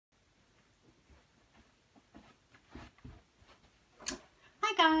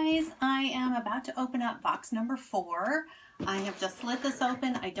guys, I am about to open up box number 4. I have just slit this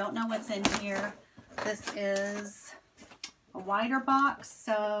open. I don't know what's in here. This is a wider box,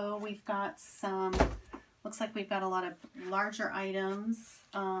 so we've got some, looks like we've got a lot of larger items.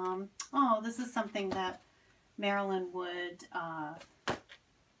 Oh, this is something that Marilyn would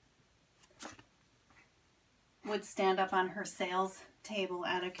stand up on her sales table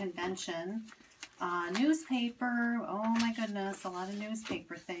at a convention. Newspaper, oh my goodness, a lot of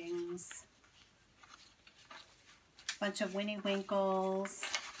newspaper things. Bunch of Winnie Winkles.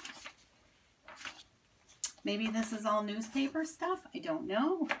 Maybe this is all newspaper stuff, I don't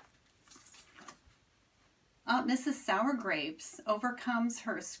know. Mrs. Sour Grapes overcomes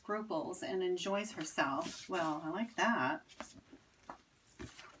her scruples and enjoys herself. Well, I like that.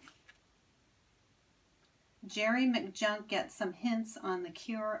 Jerry McJunk gets some hints on the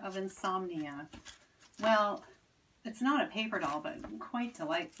cure of insomnia. Well, it's not a paper doll, but quite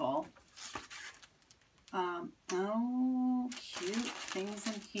delightful. Oh, cute things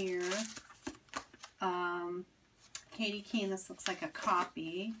in here. Katie Keene, this looks like a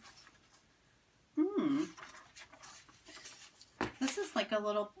copy. This is like a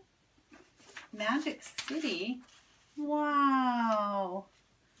little Magic City. Wow.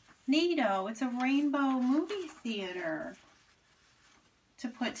 Neato, it's a rainbow movie theater to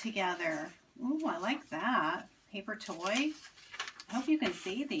put together. Ooh, I like that. Paper toy. I hope you can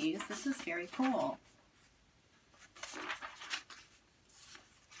see these. This is very cool.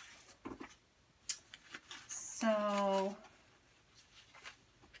 So,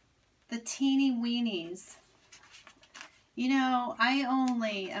 the teeny weenies. You know, I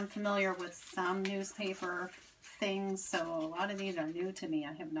only am familiar with some newspaper things, so a lot of these are new to me.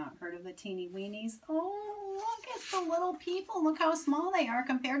 I have not heard of the teeny weenies. Oh, look, it's the little people. Look how small they are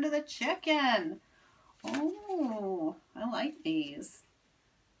compared to the chicken. Oh, I like these.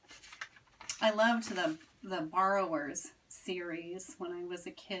 I loved the Borrowers series when I was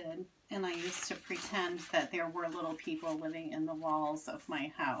a kid, and I used to pretend that there were little people living in the walls of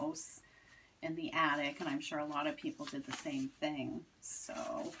my house in the attic, and I'm sure a lot of people did the same thing.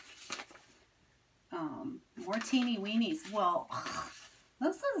 So, more teeny weenies. Well,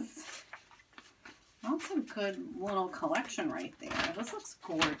 that's a good little collection right there. This looks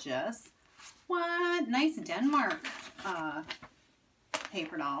gorgeous. What? Nice Denmark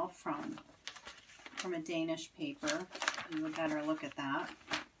paper doll from a Danish paper. You would better look at that.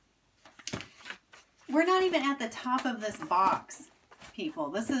 We're not even at the top of this box, people.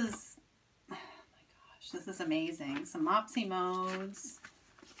 This is, oh my gosh, this is amazing. Some Mopsy modes.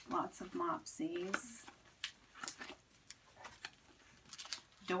 Lots of Mopsies.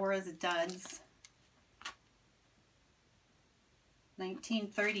 Dora's Duds.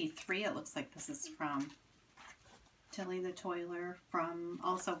 1933, it looks like this is from. Tilly the Toiler,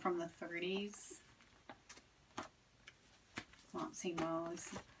 also from the 30s. Mopsy modes.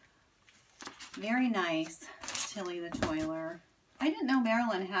 Very nice, Tilly the Toiler. I didn't know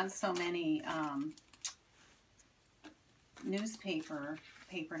Marilyn had so many newspaper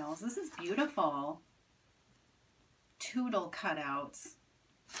paper dolls. This is beautiful. Toodle cutouts.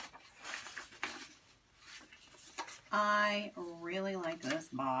 I really like this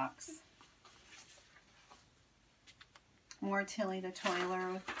box. More Tilly the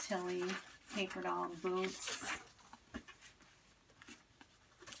Toiler with Tilly paper doll boots.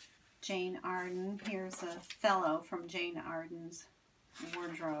 Jane Arden. Here's a fellow from Jane Arden's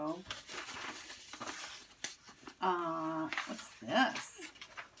wardrobe. What's this?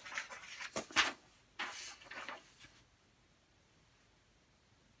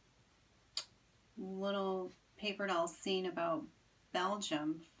 Little paper doll scene about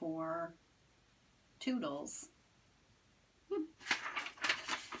Belgium for Toodles.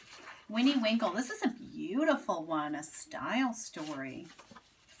 Winnie Winkle. This is a beautiful one, a style story.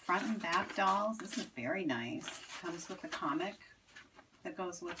 Front and back dolls. This is very nice. Comes with a comic that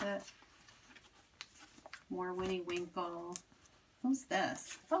goes with it. More Winnie Winkle. Who's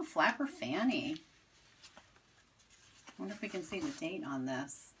this? Oh, Flapper Fanny. I wonder if we can see the date on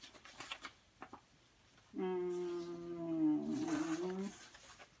this.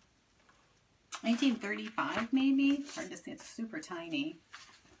 1935 maybe? Hard to see. It's super tiny.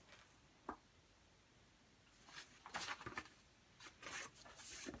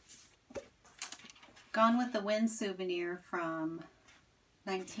 Gone with the Wind souvenir from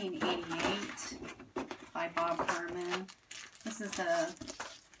 1988 by Bob Herman. This is a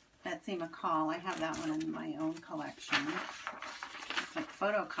Betsy McCall. I have that one in my own collection. It's like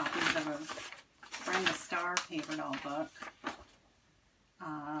photocopies of a Brenda Starr paper doll book.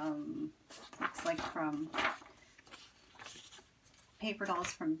 Looks like from paper dolls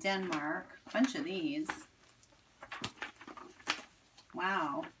from Denmark. A bunch of these.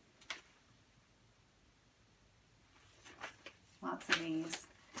 Wow. Lots of these.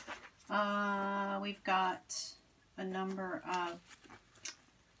 We've got a number of,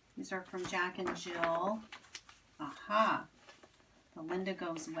 these are from Jack and Jill. Aha. The Linda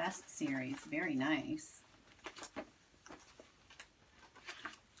Goes West series. Very nice.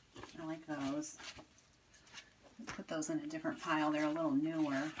 I like those. Put those in a different pile. They're a little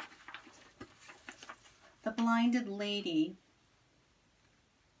newer. The Blinded Lady.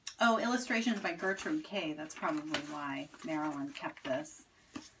 Oh, illustrations by Gertrude Kay. That's probably why Marilyn kept this.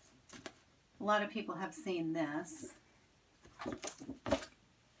 A lot of people have seen this.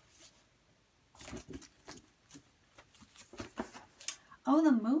 Oh,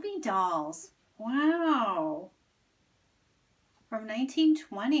 the movie dolls. Wow. From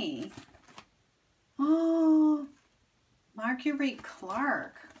 1920. Oh, Marguerite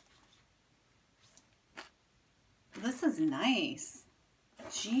Clark. This is nice.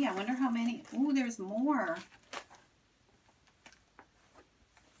 Gee, I wonder how many. Ooh, there's more.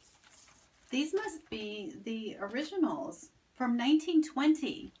 These must be the originals from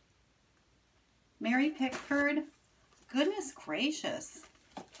 1920. Mary Pickford. Goodness gracious.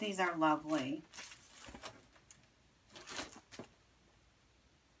 These are lovely.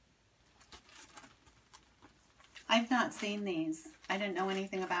 I've not seen these. I didn't know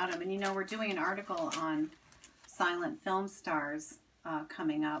anything about them. And you know, we're doing an article on silent film stars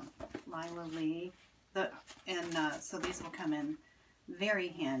coming up. Lila Lee. So these will come in very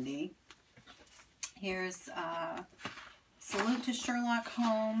handy. Here's Salute to Sherlock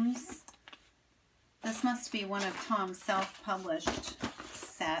Holmes. This must be one of Tom's self-published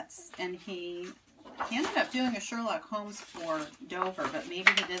sets, and he ended up doing a Sherlock Holmes for Dover, but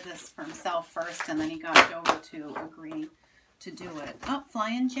maybe he did this for himself first, and then he got Dover to agree to do it. Oh,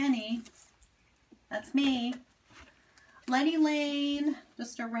 Flying Jenny. That's me. Letty Lane.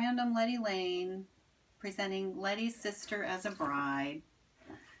 Just a random Letty Lane, presenting Letty's sister as a bride.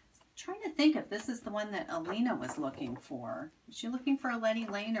 Trying to think if this is the one that Alina was looking for. Was she looking for a Letty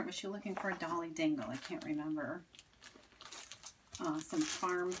Lane, or was she looking for a Dolly Dingle? I can't remember. Some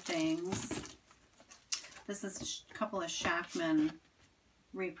farm things. This is a couple of Shackman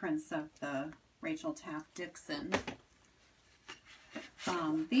reprints of the Rachel Taft Dixon.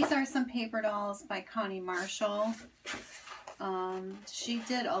 These are some paper dolls by Connie Marshall. She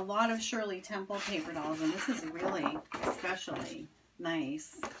did a lot of Shirley Temple paper dolls, and this is really especially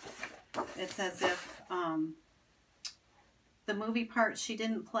nice. It's as if the movie part she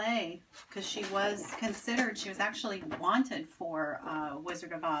didn't play, because she was considered, she was actually wanted for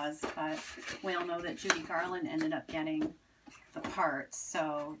Wizard of Oz, but we all know that Judy Garland ended up getting the part,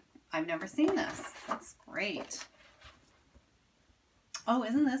 so I've never seen this. That's great. Oh,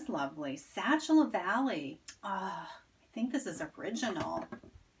 isn't this lovely? Satchel Valley. I think this is original.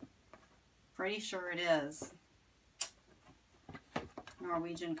 Pretty sure it is.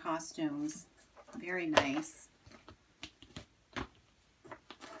 Norwegian costumes. Very nice.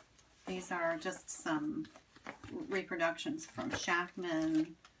 These are just some reproductions from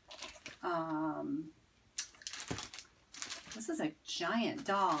Shackman. This is a giant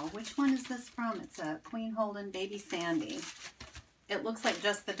doll. Which one is this from? It's a Queen Holden Baby Sandy. It looks like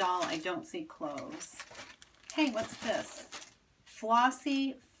just the doll. I don't see clothes. Hey, what's this?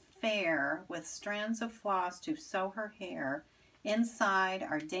 Flossie Fair with strands of floss to sew her hair. Inside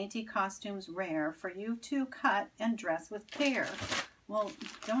are dainty costumes rare for you to cut and dress with care. Well,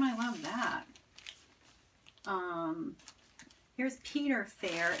 don't I love that? Here's Peter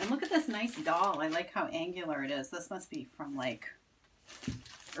Fair. And look at this nice doll. I like how angular it is. This must be from like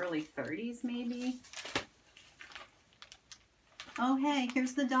early 30s maybe. Oh, hey,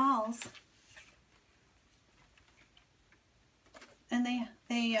 here's the dolls. And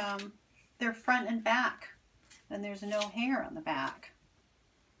they're front and back. And there's no hair on the back.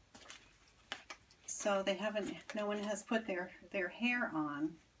 So they haven't, no one has put their hair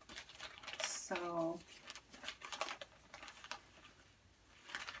on. So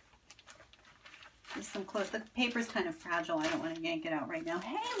there's some clothes. The paper's kind of fragile. I don't want to yank it out right now.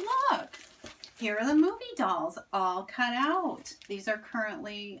 Hey, look! Here are the movie dolls all cut out. These are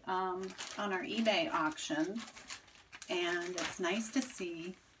currently on our eBay auction. And it's nice to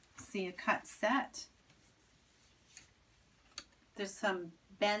see a cut set. There's some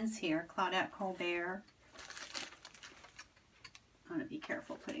Bens here, Claudette Colbert. I want to be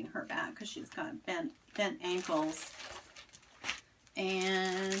careful putting her back because she's got bent ankles.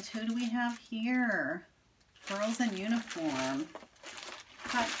 And who do we have here? Girls in uniform.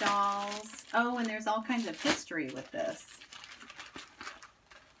 Cut dolls. Oh, and there's all kinds of history with this.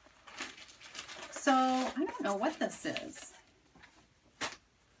 So, I don't know what this is.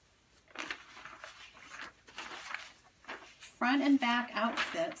 Front and back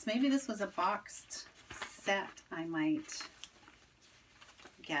outfits. Maybe this was a boxed set, I might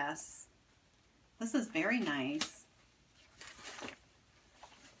guess. This is very nice.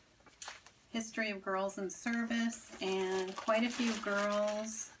 History of girls in service, and quite a few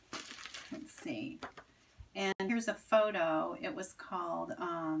girls. Let's see. And here's a photo. It was called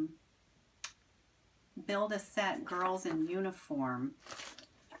Build a Set Girls in Uniform.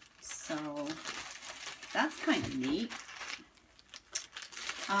 So that's kind of neat.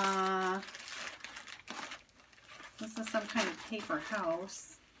 This is some kind of paper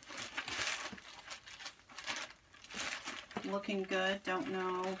house. Looking good. Don't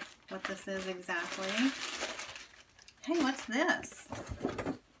know what this is exactly. Hey, what's this?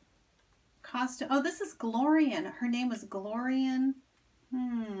 Costume. Oh, this is Glorian. Her name was Glorian.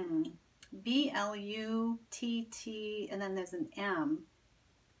 B-L-U-T-T, and then there's an M.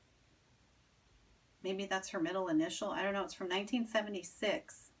 Maybe that's her middle initial. I don't know. It's from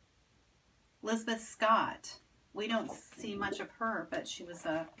 1976. Lizbeth Scott. We don't see much of her, but she was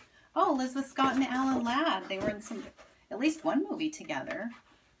a... Oh, Lizbeth Scott and Alan Ladd. They were in at least one movie together.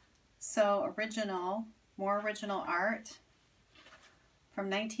 So original, more original art from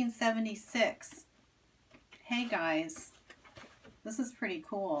 1976. Hey guys, this is pretty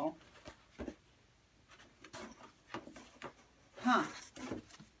cool. Huh.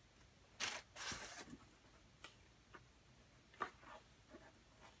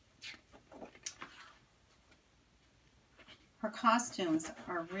 Her costumes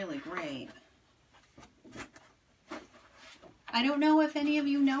are really great. I don't know if any of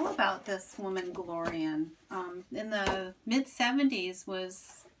you know about this woman, Glorian. In the mid-70s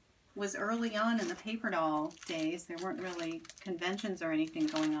was early on in the paper doll days. There weren't really conventions or anything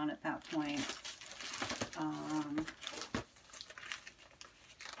going on at that point.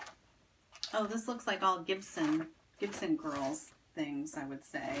 Oh, this looks like all Gibson girls things, I would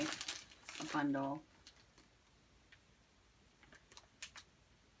say. A bundle.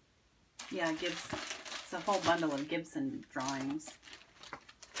 Yeah, Gibson. It's a whole bundle of Gibson drawings.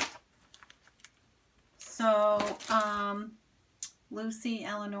 So, Lucy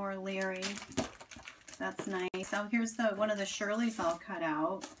Eleanor Leary. That's nice. Oh, here's one of the Shirleys all cut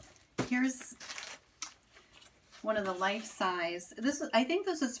out. Here's one of the life size. I think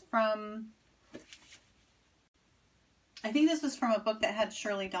this was from a book that had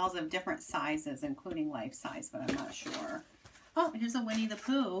Shirley dolls of different sizes, including life size, but I'm not sure. Oh, here's a Winnie the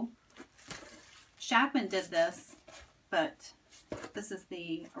Pooh. Shackman did this, but this is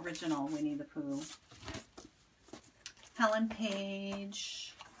the original Winnie the Pooh. Helen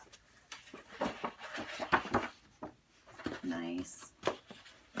Page. Nice.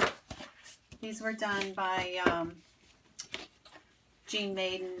 These were done by Jean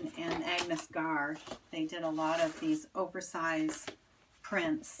Maiden and Agnes Garr. They did a lot of these oversized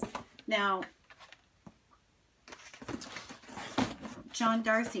prints. Now, John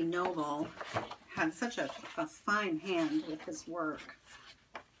Darcy Noble had such a fine hand with his work.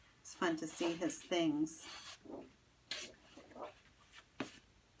 It's fun to see his things.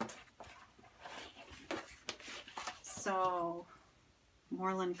 So,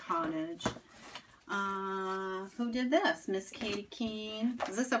 Moreland Cottage. Who did this? Miss Katie Keene.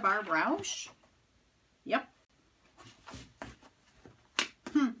 Is this a Barb Rausch? Yep.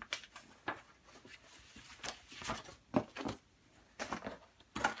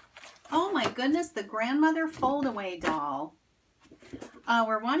 Oh my goodness, the grandmother fold-away doll.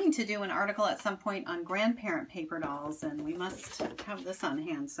 We're wanting to do an article at some point on grandparent paper dolls, and we must have this on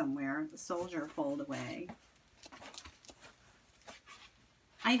hand somewhere. The soldier fold-away.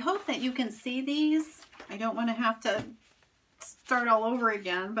 I hope that you can see these. I don't want to have to start all over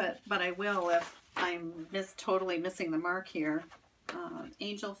again, but I will if I'm totally missing the mark here.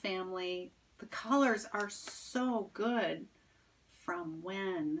 Angel Family. The colors are so good. From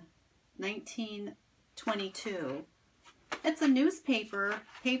when? 1922. It's a newspaper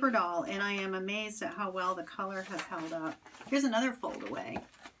paper doll, and I am amazed at how well the color has held up. Here's another fold away.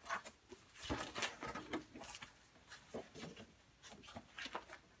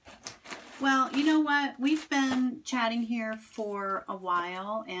 Well, you know what? We've been chatting here for a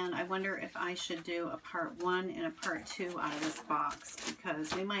while, and I wonder if I should do a part 1 and a part 2 out of this box,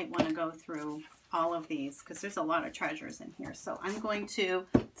 because we might want to go through all of these, because there's a lot of treasures in here. So I'm going to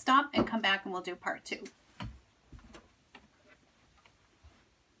stop and come back, and we'll do part 2.